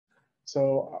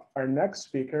So our next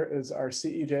speaker is our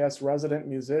CEJS resident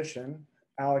musician,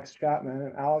 Alex Chapman,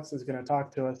 and Alex is going to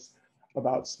talk to us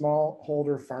about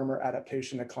smallholder farmer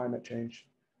adaptation to climate change.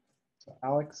 So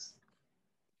Alex,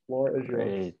 floor is yours.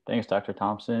 Great, thanks, Dr.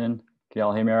 Thompson. Can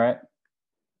y'all hear me all right?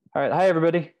 All right, hi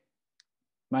everybody.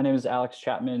 My name is Alex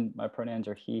Chapman. My pronouns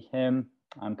are he, him.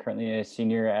 I'm currently a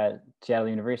senior at Seattle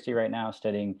University right now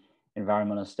studying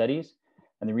environmental studies.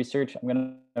 And the research I'm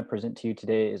going to present to you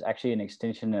today is actually an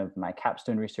extension of my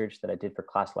capstone research that I did for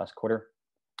class last quarter,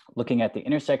 looking at the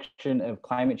intersection of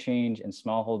climate change and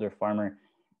smallholder farmer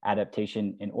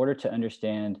adaptation in order to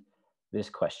understand this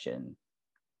question.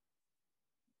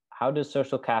 How does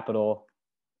social capital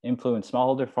influence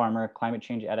smallholder farmer climate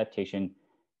change adaptation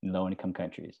in low-income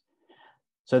countries?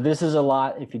 So this is a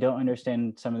lot. If you don't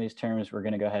understand some of these terms, we're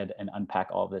going to go ahead and unpack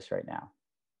all of this right now.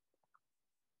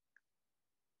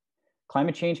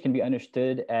 Climate change can be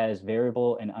understood as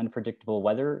variable and unpredictable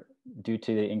weather due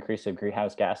to the increase of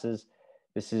greenhouse gases.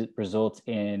 This results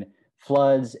in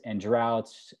floods and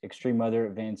droughts, extreme weather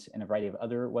events, and a variety of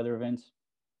other weather events.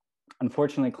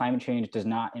 Unfortunately, climate change does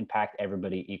not impact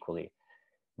everybody equally.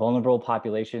 Vulnerable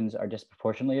populations are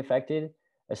disproportionately affected,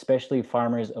 especially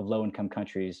farmers of low-income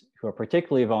countries who are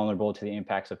particularly vulnerable to the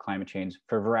impacts of climate change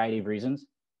for a variety of reasons,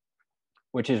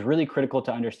 which is really critical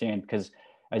to understand because,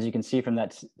 as you can see from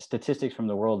that statistics from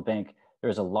the World Bank,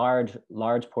 there's a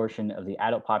large portion of the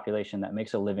adult population that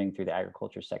makes a living through the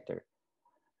agriculture sector.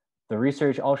 The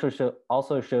research also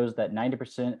shows that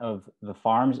 90% of the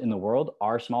farms in the world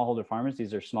are smallholder farmers.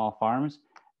 These are small farms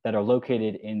that are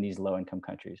located in these low-income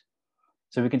countries.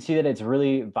 So we can see that it's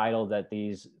really vital that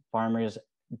these farmers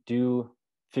do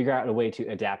figure out a way to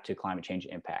adapt to climate change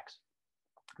impacts.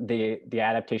 The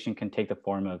adaptation can take the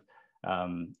form of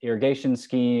irrigation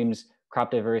schemes, crop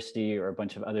diversity, or a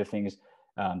bunch of other things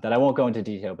that I won't go into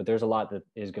detail, but there's a lot that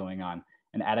is going on.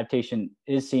 And adaptation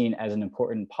is seen as an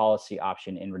important policy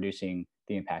option in reducing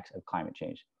the impacts of climate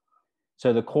change.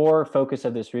 So the core focus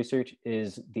of this research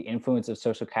is the influence of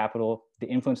social capital, the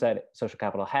influence that social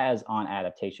capital has on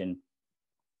adaptation.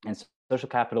 And social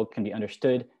capital can be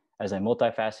understood as a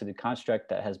multifaceted construct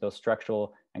that has both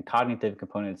structural and cognitive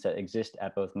components that exist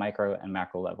at both micro and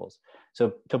macro levels.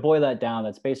 So to boil that down,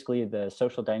 that's basically the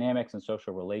social dynamics and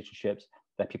social relationships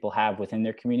that people have within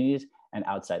their communities and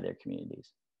outside their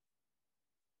communities.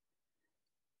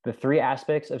 The three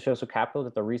aspects of social capital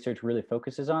that the research really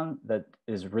focuses on that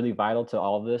is really vital to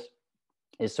all of this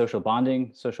is social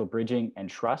bonding, social bridging, and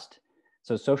trust.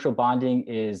 So social bonding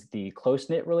is the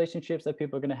close-knit relationships that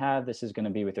people are going to have. This is going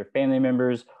to be with your family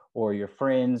members or your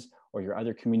friends or your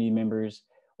other community members,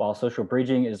 while social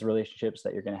bridging is relationships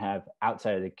that you're going to have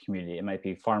outside of the community. It might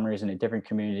be farmers in a different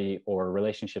community or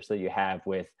relationships that you have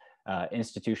with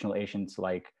institutional agents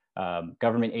like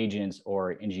government agents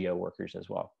or NGO workers as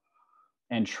well.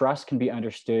 And trust can be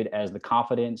understood as the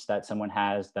confidence that someone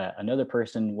has that another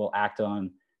person will act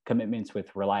on commitments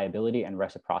with reliability and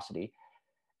reciprocity.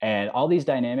 And all these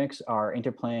dynamics are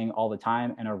interplaying all the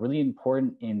time and are really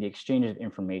important in the exchange of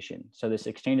information. So this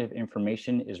exchange of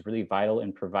information is really vital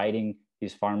in providing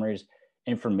these farmers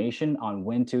information on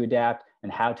when to adapt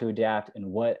and how to adapt and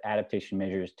what adaptation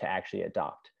measures to actually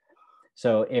adopt.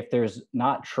 So if there's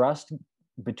not trust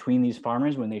between these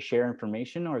farmers when they share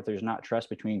information, or if there's not trust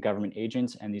between government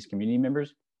agents and these community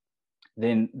members,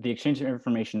 then the exchange of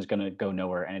information is going to go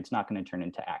nowhere, and it's not going to turn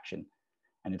into action,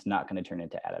 and it's not going to turn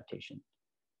into adaptation.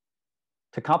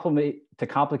 To complicate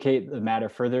the matter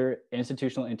further,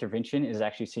 institutional intervention is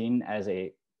actually seen as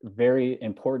a very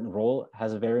important role,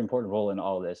 has a very important role in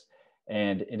all of this.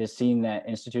 And it is seen that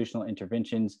institutional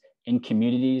interventions in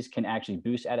communities can actually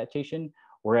boost adaptation,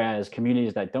 whereas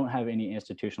communities that don't have any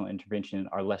institutional intervention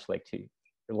are less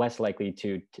likely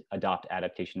to adopt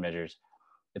adaptation measures.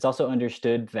 It's also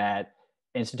understood that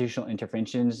institutional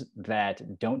interventions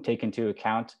that don't take into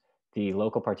account the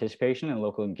local participation and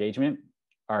local engagement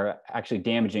are actually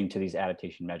damaging to these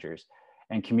adaptation measures.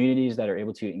 And communities that are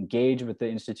able to engage with the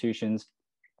institutions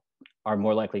are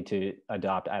more likely to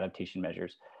adopt adaptation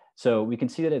measures. So we can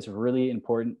see that it's really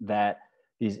important that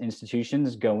these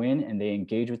institutions go in and they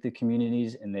engage with the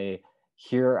communities and they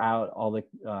hear out all the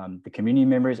community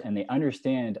members, and they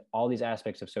understand all these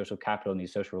aspects of social capital and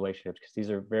these social relationships, because these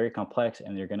are very complex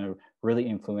and they're going to really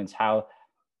influence how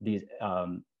these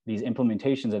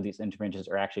implementations of these interventions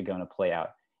are actually going to play out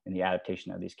in the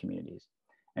adaptation of these communities.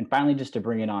 And finally, just to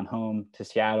bring it on home to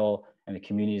Seattle and the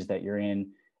communities that you're in,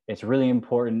 it's really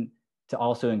important to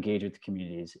also engage with the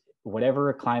communities.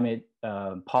 Whatever climate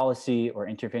policy or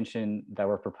intervention that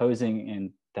we're proposing and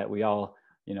that we all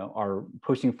are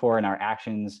pushing for in our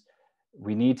actions,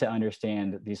 we need to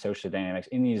understand these social dynamics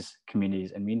in these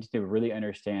communities, and we need to really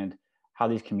understand how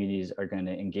these communities are going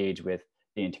to engage with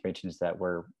the interventions that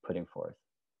we're putting forth.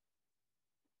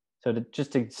 So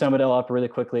just to sum it all up really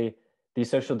quickly, these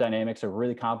social dynamics are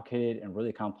really complicated and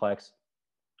really complex,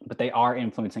 but they are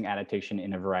influencing adaptation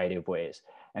in a variety of ways.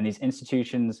 And these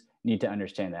institutions need to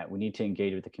understand that. We need to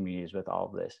engage with the communities with all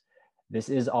of this. This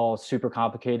is all super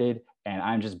complicated, and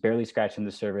I'm just barely scratching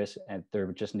the surface, and there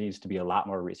just needs to be a lot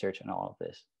more research on all of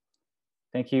this.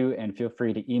 Thank you, and feel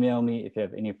free to email me if you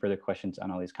have any further questions on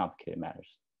all these complicated matters.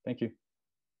 Thank you.